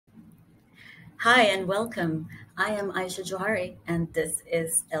Hi and welcome. I am Aisha Johari and this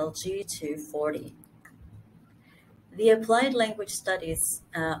is LG240. The Applied Language Studies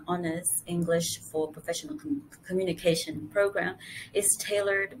Honors English for Professional Communication program is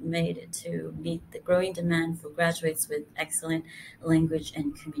tailor-made to meet the growing demand for graduates with excellent language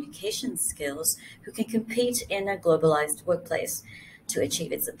and communication skills who can compete in a globalized workplace. To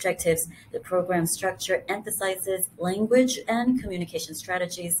achieve its objectives, the program structure emphasizes language and communication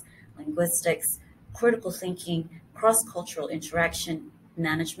strategies, linguistics, critical thinking, cross-cultural interaction,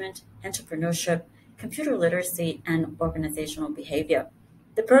 management, entrepreneurship, computer literacy, and organizational behavior.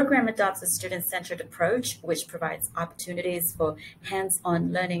 The program adopts a student-centered approach, which provides opportunities for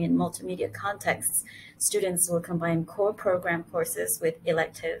hands-on learning in multimedia contexts. Students will combine core program courses with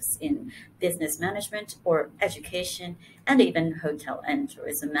electives in business management or education, and even hotel and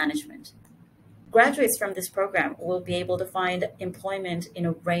tourism management. Graduates from this program will be able to find employment in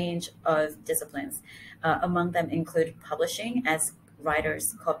a range of disciplines. Among them include publishing as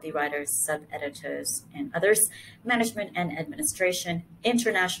writers, copywriters, sub-editors, and others, management and administration,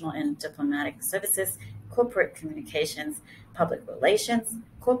 international and diplomatic services, corporate communications, public relations,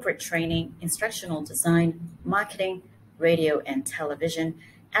 corporate training, instructional design, marketing, radio and television,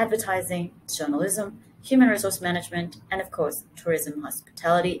 advertising, journalism, human resource management, and of course, tourism,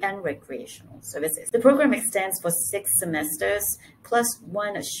 hospitality, and recreational services. The program extends for 6 semesters, plus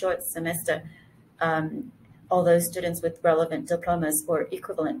 1 short semester. Although students with relevant diplomas or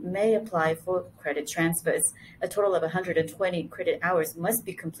equivalent may apply for credit transfers. A total of 120 credit hours must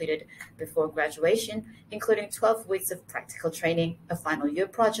be completed before graduation, including 12 weeks of practical training, a final year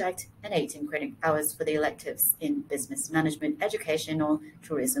project, and 18 credit hours for the electives in business management, education, or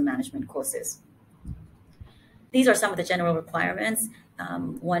tourism management courses. These are some of the general requirements.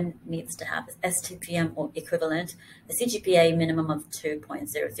 One needs to have STPM or equivalent, a CGPA minimum of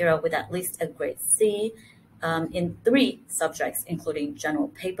 2.00 with at least a grade C, in 3 subjects, including general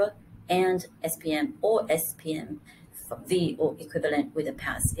paper and SPM or SPM V or equivalent with a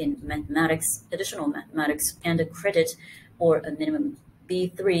pass in mathematics, additional mathematics, and a credit or a minimum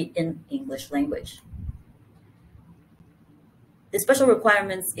B3 in English language. The special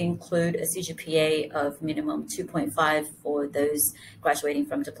requirements include a CGPA of minimum 2.5 for those graduating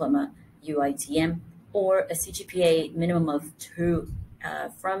from diploma UITM, or a CGPA minimum of 2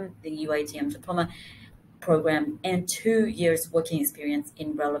 from the UITM diploma program, and 2 years working experience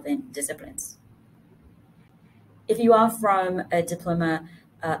in relevant disciplines. If you are from a diploma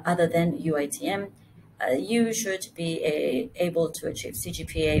other than UITM, you should be able to achieve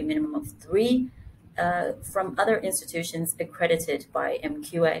CGPA minimum of 3 from other institutions accredited by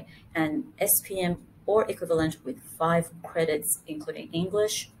MQA, and SPM or equivalent with 5 credits, including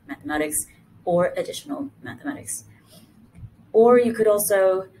English, mathematics, or additional mathematics. Or you could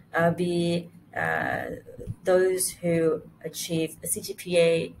also be those who achieve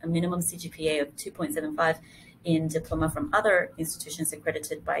a minimum CGPA of 2.75 in diploma from other institutions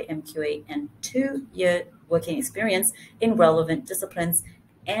accredited by MQA, and 2-year working experience in relevant disciplines,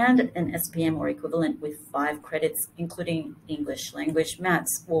 and an SPM or equivalent with 5 credits, including English language,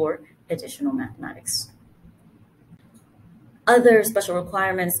 maths, or additional mathematics. Other special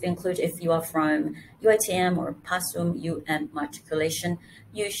requirements include if you are from UITM or PASUM UM matriculation,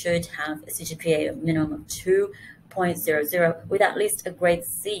 you should have a CGPA of minimum of 2.00 with at least a grade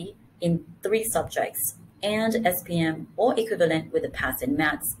C in 3 subjects, and SPM or equivalent with a pass in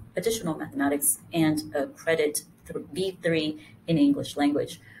maths, additional mathematics, and a credit B3 in English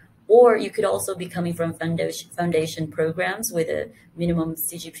language. Or you could also be coming from foundation programs with a minimum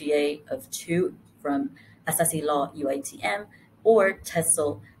CGPA of 2 from Asasi Law UITM or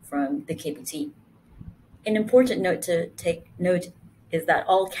TESOL from the KPT. An important note to take note is that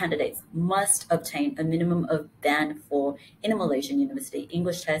all candidates must obtain a minimum of Band 4 in a Malaysian university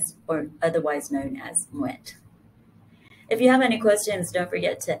English test, or otherwise known as MUET. If you have any questions, don't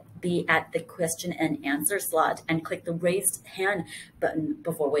forget to be at the question and answer slot and click the raised hand button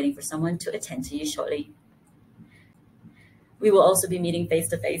before waiting for someone to attend to you shortly. We will also be meeting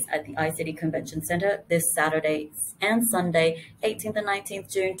face-to-face at the iCity Convention Center this Saturday and Sunday, 18th and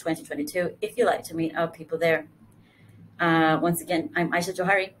 19th June 2022, if you'd like to meet our people there. Once again, I'm Aisha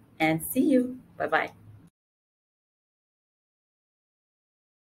Johari, and see you. Bye-bye.